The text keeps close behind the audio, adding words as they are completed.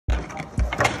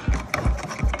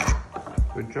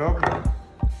Good job.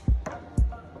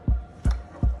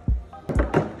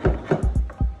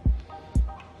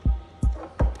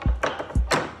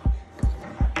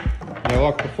 Yeah,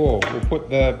 like before, we'll put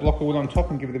the block of wood on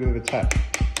top and give it a bit of a tap.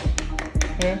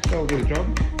 Yeah, that'll do the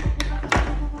job.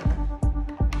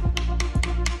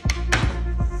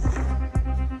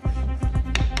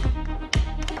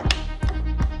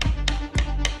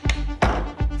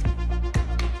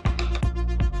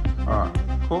 Alright,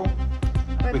 cool.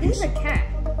 But these are cats.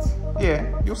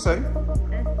 Yeah, you'll see.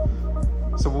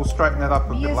 So we'll straighten that up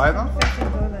a bit later.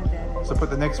 So put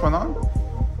the next one on.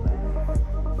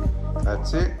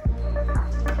 That's it.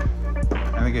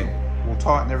 And again, we'll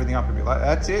tighten everything up a bit later.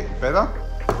 That's it, better.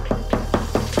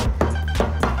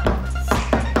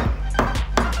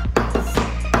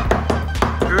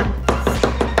 Good.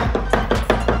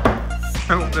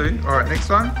 That'll do. Alright, next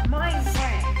one. Mine's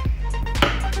flat.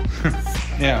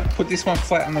 Now, put this one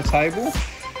flat on the table,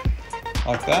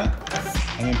 like that,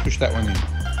 and then push that one in.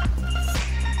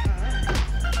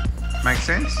 Make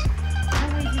sense?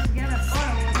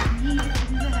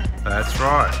 That's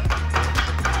right.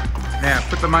 Now,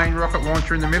 put the main rocket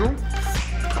launcher in the middle.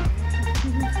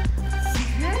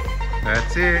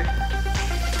 That's it.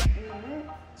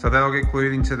 So that'll get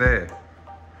glued into there.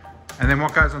 And then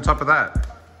what goes on top of that?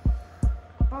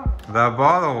 The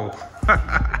bottle.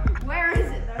 Where is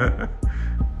it though?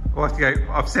 We'll have to go,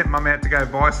 I've sent Mum out to go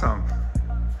buy some.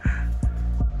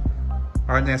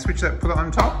 All right, now switch that, put it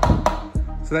on top.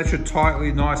 So that should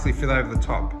tightly, nicely fit over the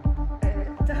top. It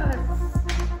does.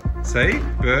 See?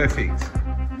 Perfect.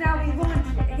 Now we launch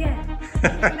it, yeah.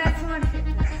 Let's launch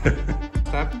it.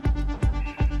 Tap.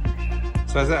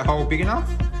 So is that hole big enough?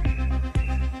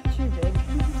 Too big.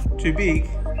 Too big?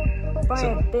 By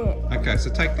a bit. Okay, so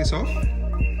take this off.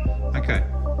 Okay,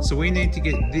 so we need to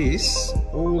get this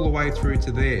all the way through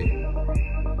to there.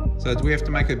 So do we have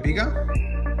to make it bigger?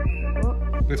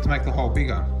 What? We have to make the hole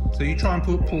bigger. So you try and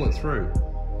pull it through.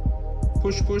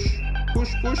 Push, push,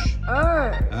 push, push.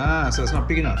 Oh. Ah, so it's not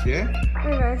big enough, yeah?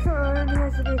 Wait, I thought it only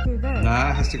has to go through there.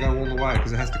 Nah, it has to go all the way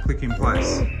because it has to click in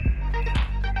place. All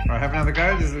right, have another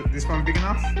go. Is this one big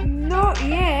enough? Not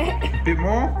yet. A bit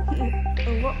more?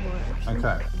 A lot more.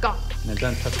 Okay. Go. Now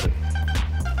don't touch it.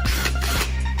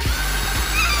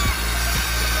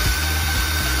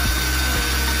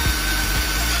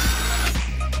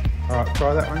 All right,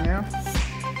 try that one now.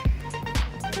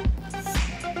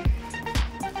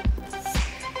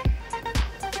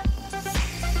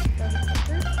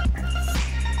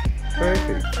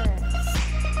 Perfect.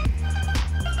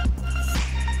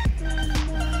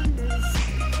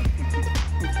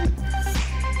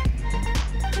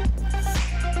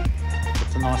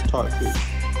 That's a nice tight fit.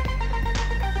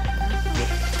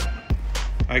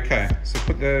 Yep. Okay, so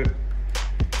put the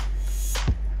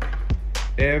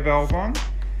air valve on.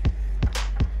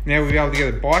 Now we'll be able to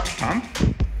get a bike pump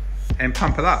and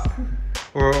pump it up.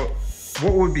 Or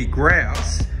what would be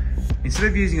grouse, instead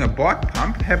of using a bike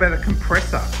pump, how about a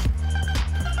compressor?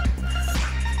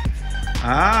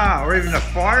 Ah, or even a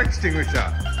fire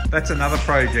extinguisher. That's another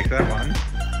project, that one.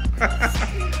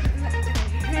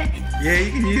 Yeah,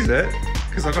 you can use it,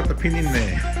 because I've got the pin in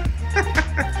there.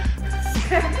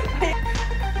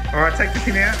 All right, take the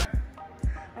pin out.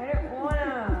 I don't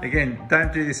wanna. Again,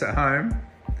 don't do this at home.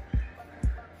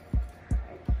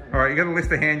 All right, you gotta lift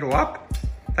the handle up,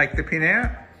 take the pin out.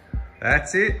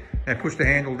 That's it. Now push the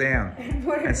handle down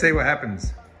and see what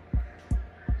happens.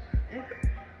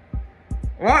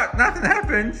 What? Nothing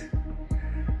happened?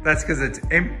 That's because it's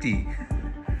empty.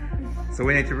 So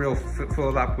we need to fill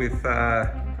it up with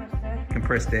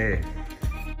compressed air.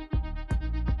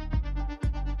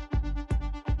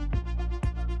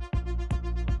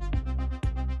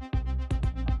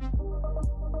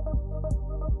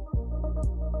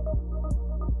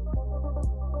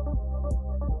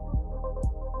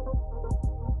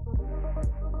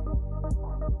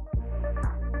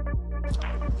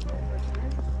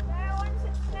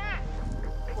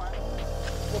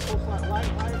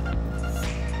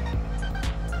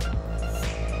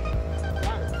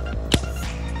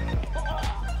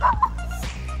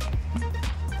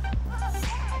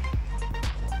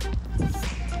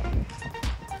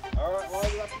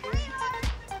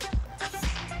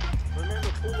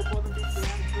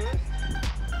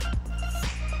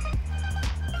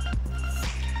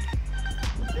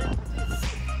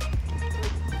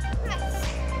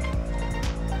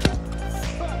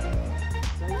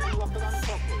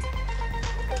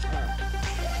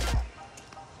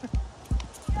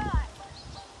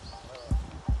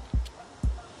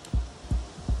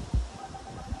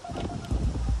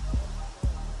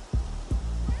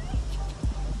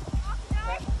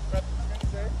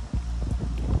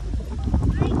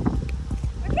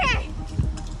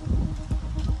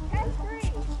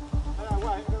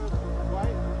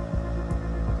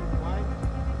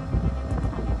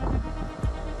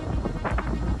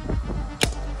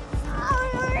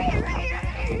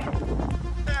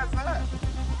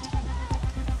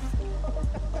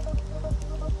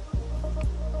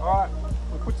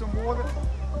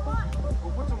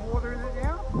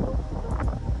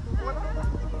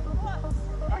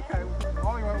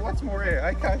 That's more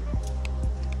air. Okay.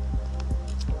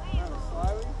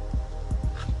 Slowly.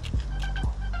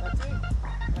 That's it.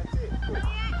 That's it. Good.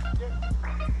 Yep.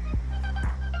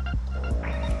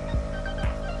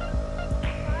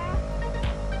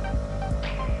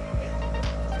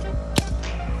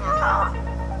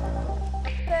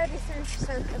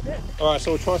 Of it. All right,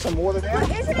 so we'll try some water now.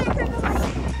 What is it?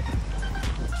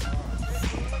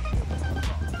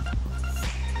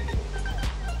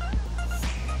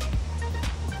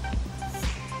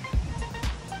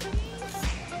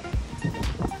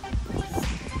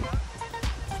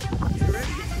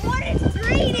 What is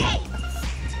draining?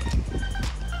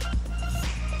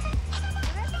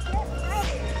 Let's get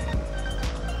ready.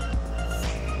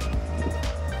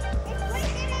 It's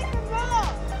leaking in the roll.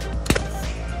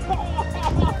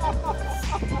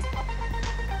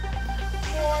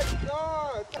 My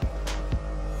God!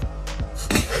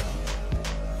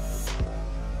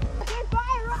 Okay,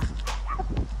 bye, Rock.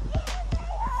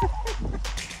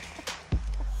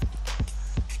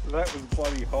 That was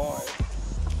bloody high.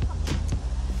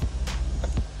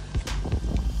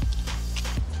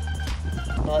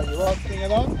 Alright, you like putting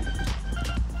it on?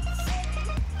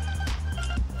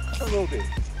 A little bit.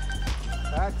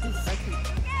 That's it, that's it.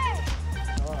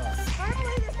 Alright.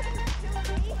 Hopefully this isn't killing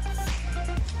me.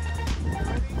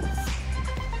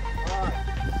 Alright.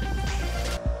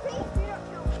 Please do not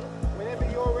kill me. Whenever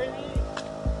you're ready,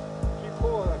 you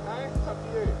call it, okay? It's up to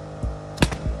you.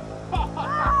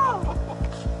 Oh!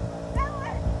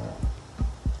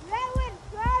 That went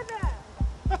further.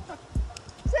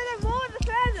 So the more the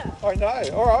further. I know,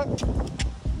 alright.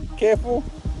 Careful.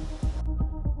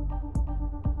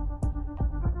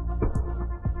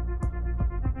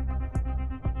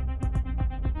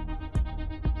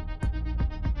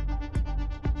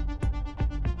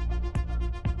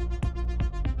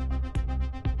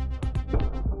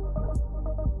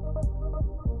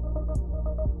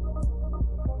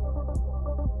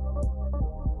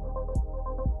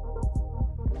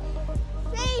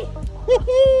 See?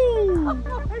 Woohoo!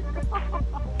 Oh my God.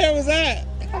 How was that?